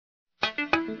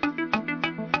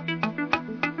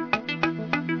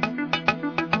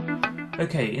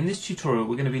Okay, in this tutorial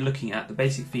we're going to be looking at the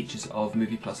basic features of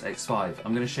MoviePlus X5.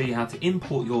 I'm going to show you how to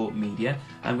import your media,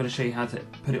 I'm going to show you how to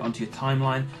put it onto your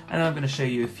timeline, and I'm going to show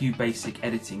you a few basic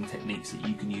editing techniques that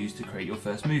you can use to create your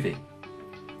first movie.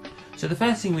 So the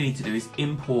first thing we need to do is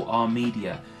import our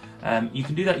media. You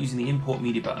can do that using the import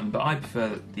media button, but I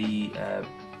prefer the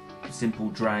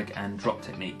simple drag and drop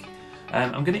technique.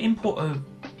 I'm going to import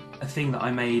a thing that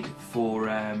I made for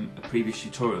a previous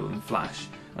tutorial in Flash.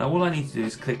 Now all I need to do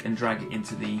is click and drag it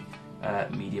into the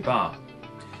media bar.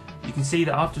 You can see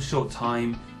that after a short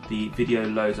time the video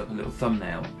loads up a little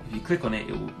thumbnail. If you click on it,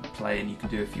 it will play and you can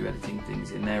do a few editing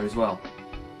things in there as well.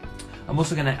 I'm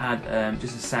also going to add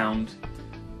just a sound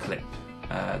clip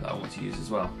that I want to use as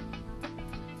well.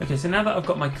 Okay, so now that I've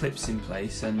got my clips in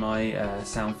place and my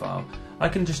sound file, I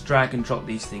can just drag and drop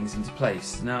these things into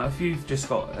place. Now if you've just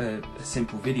got a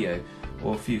simple video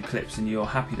or a few clips and you're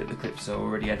happy that the clips are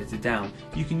already edited down,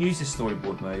 you can use the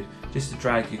storyboard mode just to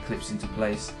drag your clips into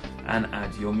place and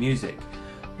add your music.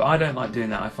 But I don't like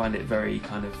doing that. I find it very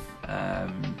kind of,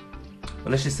 well,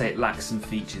 let's just say it lacks some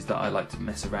features that I like to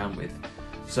mess around with.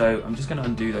 So I'm just going to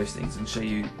undo those things and show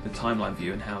you the timeline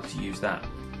view and how to use that.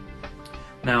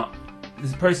 Now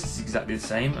the process is exactly the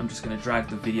same. I'm just going to drag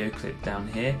the video clip down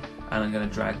here and I'm going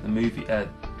to drag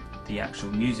the actual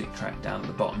music track down at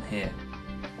the bottom here.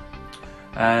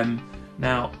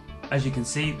 Now, as you can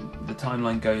see, the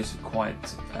timeline goes for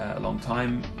quite a long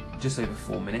time, just over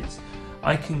 4 minutes.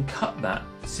 I can cut that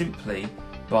simply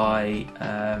by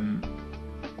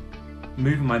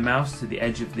moving my mouse to the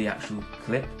edge of the actual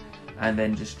clip and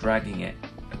then just dragging it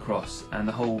across, and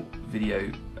the whole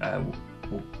video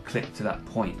will clip to that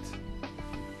point.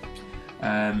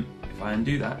 If I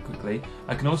undo that quickly,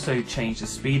 I can also change the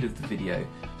speed of the video.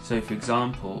 So for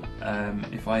example,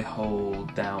 if I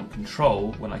hold down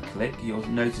Control when I click, you'll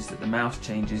notice that the mouse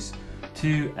changes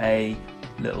to a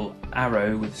little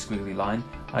arrow with a squiggly line.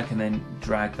 I can then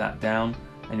drag that down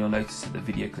and you'll notice that the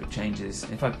video clip changes.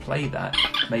 If I play that,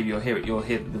 maybe you'll hear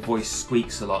that the voice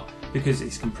squeaks a lot because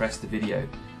it's compressed the video,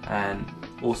 and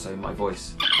also my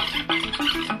voice.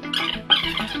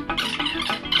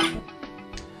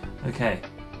 Okay,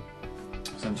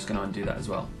 so I'm just going to undo that as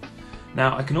well.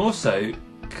 Now I can also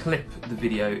clip the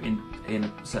video in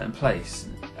a certain place,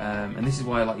 and this is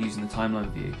why I like using the timeline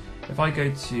view. If I go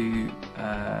to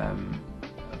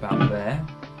about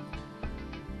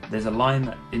there's a line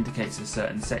that indicates a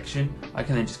certain section. I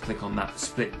can then just click on that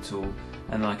split tool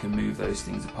and then I can move those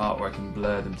things apart, or I can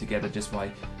blur them together just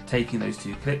by taking those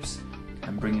two clips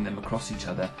and bringing them across each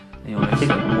other, and you'll notice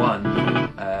that one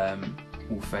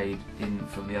will fade in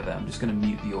from the other. I'm just going to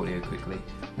mute the audio quickly,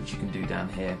 which you can do down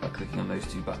here by clicking on those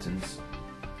two buttons.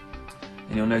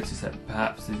 And you'll notice that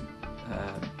perhaps,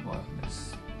 well,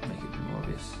 let's make it a bit more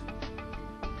obvious.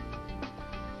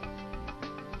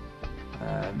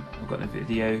 I've got no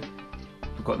video,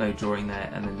 I've got no drawing there,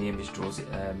 and then the image draws it.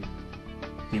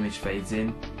 The image fades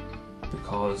in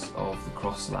because of the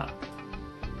cross-lap.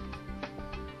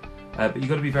 But you've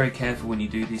got to be very careful when you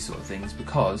do these sort of things,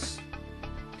 because,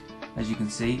 as you can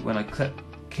see, when I cropped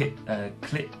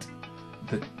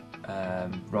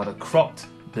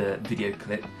the video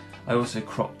clip, I also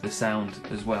cropped the sound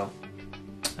as well,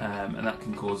 and that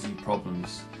can cause you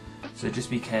problems. So just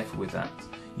be careful with that.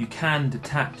 You can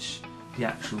detach the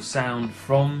actual sound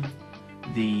from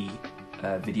the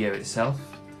video itself.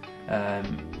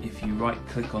 If you right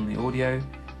click on the audio,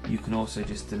 you can also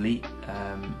just delete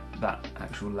that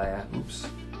actual layer. Oops,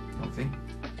 wrong thing.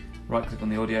 Right click on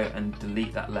the audio and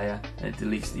delete that layer, and it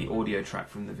deletes the audio track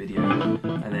from the video.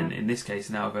 And then in this case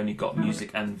now I've only got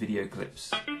music and video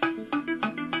clips.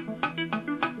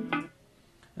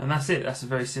 And that's it. That's a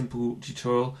very simple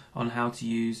tutorial on how to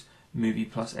use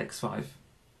MoviePlus X5.